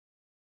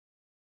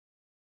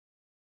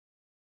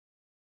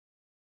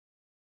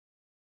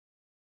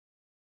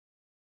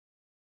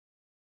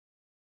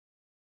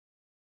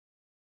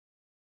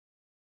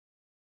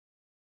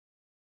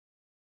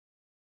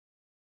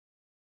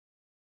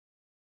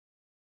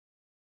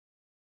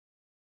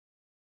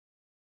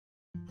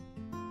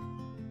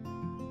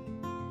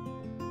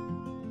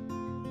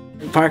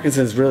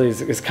Parkinson's really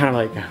is kind of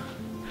like a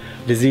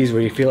disease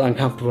where you feel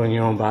uncomfortable in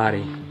your own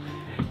body.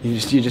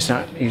 You're just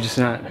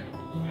not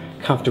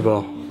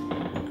comfortable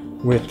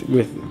with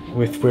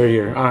where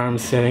your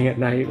arm's sitting at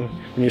night when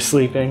you're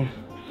sleeping,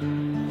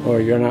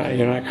 or you're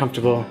not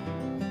comfortable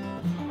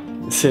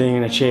sitting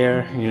in a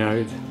chair. You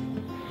know,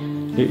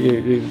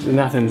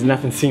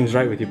 nothing seems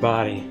right with your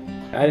body.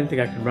 I didn't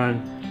think I could run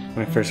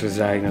when I first was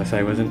diagnosed.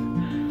 I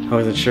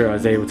wasn't sure I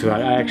was able to.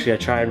 I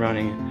tried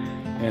running,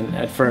 and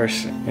at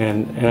first,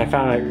 and I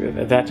found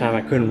at that time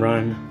I couldn't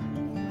run.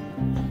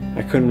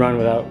 I couldn't run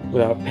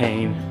without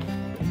pain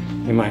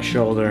in my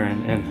shoulder,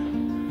 and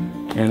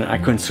I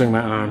couldn't swing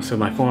my arms, so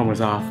my form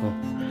was awful.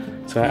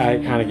 So I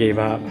kind of gave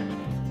up.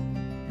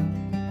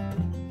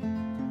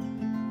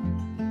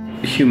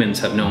 Humans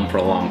have known for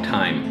a long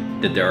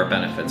time that there are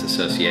benefits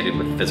associated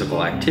with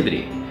physical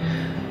activity.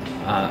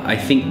 I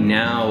think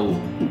now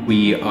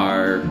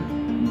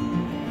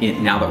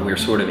now that we're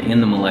sort of in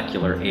the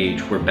molecular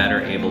age, we're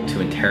better able to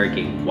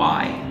interrogate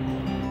why.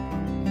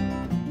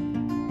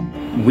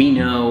 We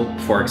know,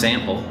 for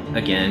example,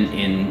 again,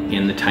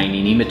 in the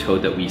tiny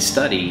nematode that we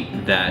study,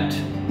 that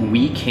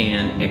we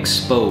can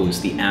expose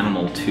the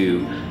animal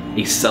to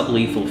a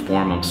sublethal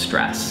form of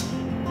stress.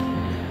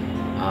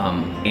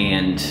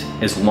 And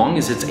as long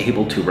as it's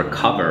able to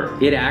recover,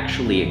 it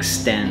actually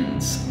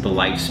extends the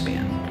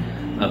lifespan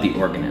of the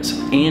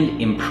organism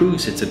and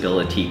improves its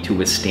ability to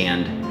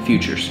withstand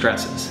future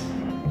stresses.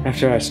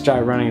 After I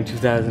started running in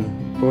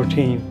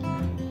 2014,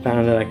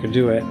 found that I could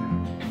do it.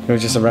 It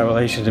was just a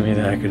revelation to me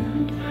that I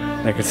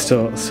could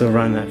still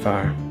run that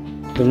far.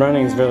 The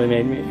running's really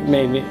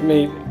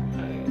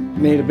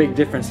made a big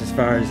difference as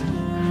far as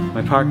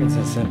my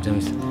Parkinson's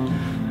symptoms.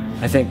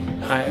 I think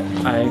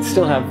I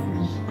still have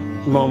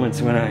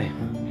moments when I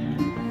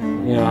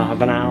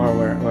have an hour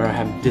where I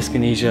have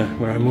dyskinesia,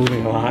 where I'm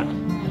moving a lot.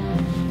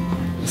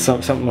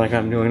 Something like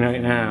I'm doing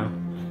right now.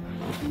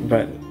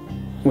 But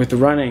with the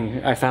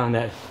running, I found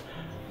that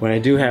when I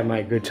do have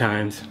my good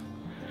times,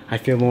 I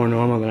feel more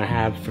normal than I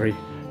have for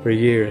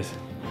years.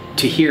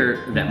 To hear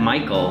that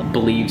Michael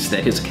believes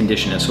that his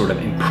condition has sort of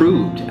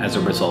improved as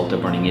a result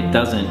of running, it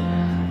doesn't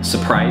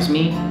surprise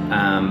me,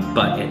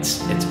 but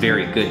it's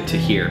very good to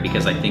hear,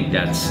 because I think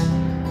that's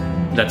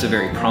a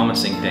very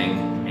promising thing,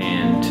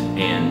 and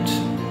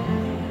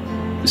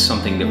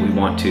something that we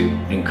want to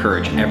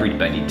encourage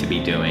everybody to be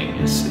doing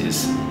is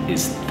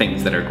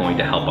things that are going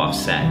to help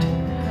offset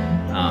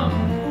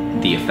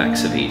the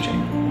effects of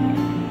aging.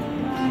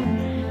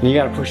 You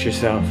got to push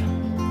yourself.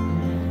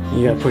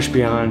 You got to push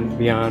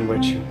beyond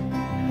what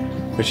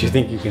you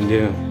think you can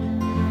do,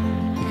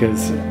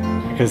 because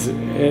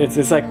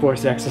it's like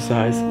forced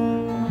exercise.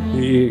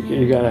 You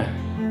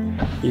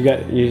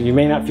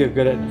may not feel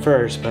good at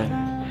first, but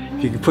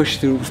if you can push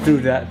through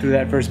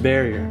that first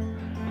barrier,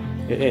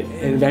 it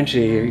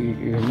eventually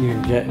you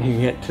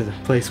can get to the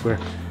place where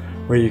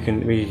you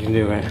can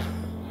do it.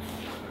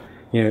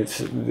 You know,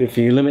 if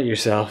you limit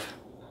yourself,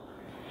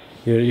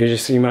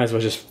 you might as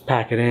well just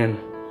pack it in.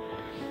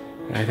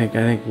 I think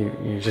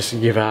you just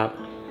give up,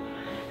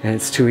 and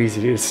it's too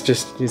easy. It's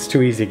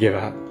too easy to give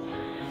up.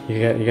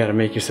 You got to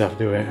make yourself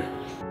do it.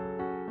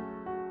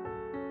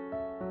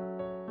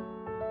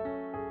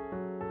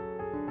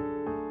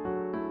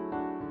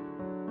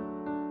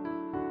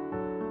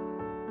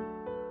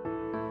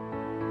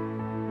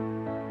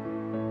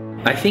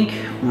 I think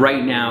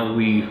right now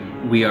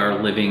we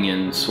are living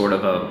in sort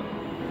of a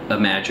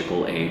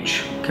magical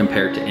age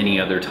compared to any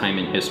other time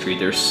in history.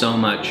 There's so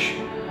much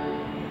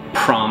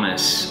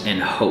promise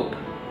and hope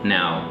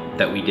now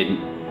that we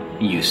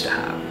didn't used to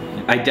have.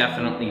 I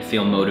definitely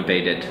feel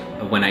motivated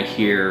when I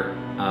hear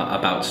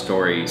about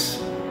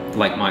stories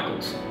like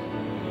Michael's.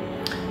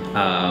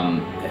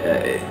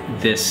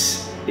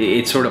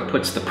 It sort of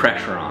puts the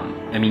pressure on.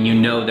 I mean, you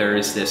know, there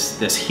is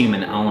this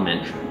human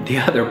element. The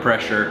other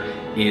pressure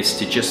is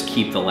to just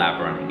keep the lab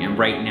running, and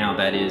right now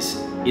that is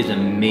a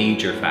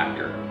major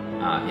factor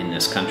in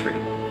this country.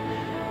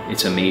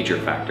 It's a major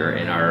factor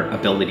in our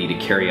ability to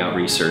carry out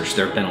research.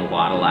 There have been a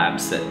lot of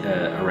labs that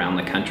around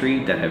the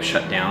country that have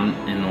shut down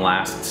in the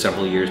last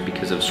several years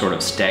because of sort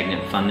of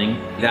stagnant funding.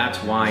 That's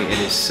why it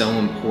is so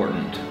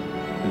important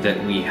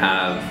that we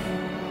have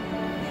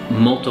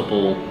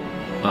multiple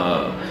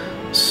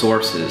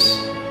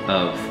sources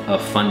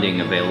of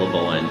funding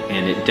available,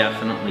 and it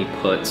definitely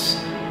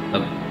puts a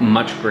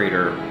much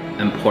greater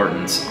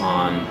importance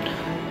on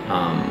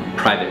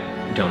private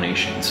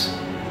donations,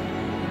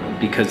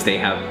 because they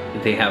have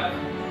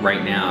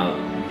right now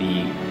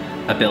the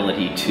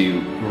ability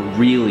to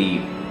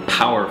really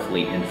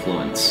powerfully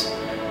influence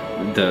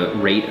the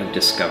rate of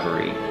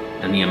discovery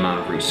and the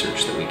amount of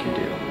research that we can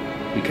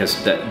do,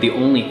 because the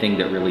only thing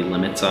that really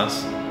limits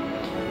us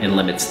and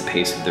limits the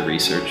pace of the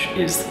research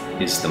is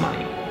the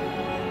money.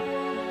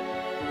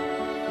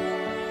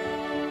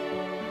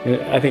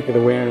 I think the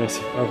awareness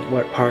of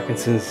what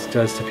Parkinson's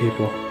does to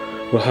people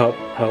will help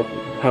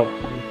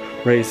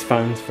raise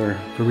funds for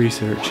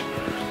research.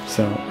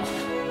 So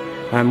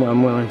I'm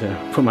willing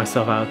to put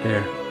myself out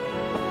there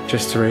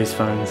just to raise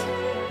funds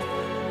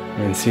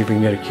and see if we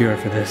can get a cure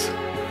for this.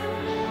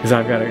 Because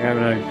I've got a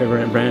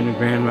brand new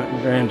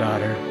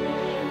granddaughter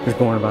who was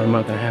born about a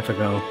month and a half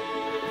ago.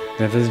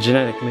 And if there's a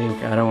genetic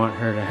link, I don't want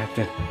her to have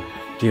to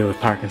deal with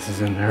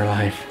Parkinson's in her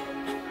life.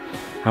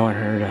 I want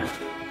her to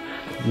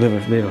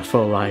live a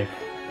full life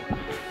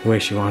the way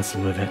she wants to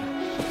live it.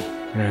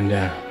 And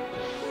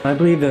I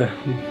believe the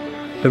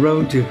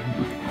road to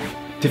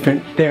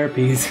different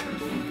therapies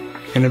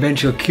and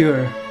eventual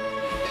cure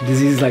to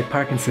diseases like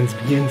Parkinson's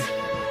begins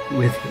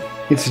with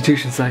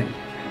institutions like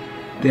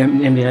the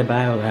MDI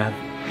Biolab.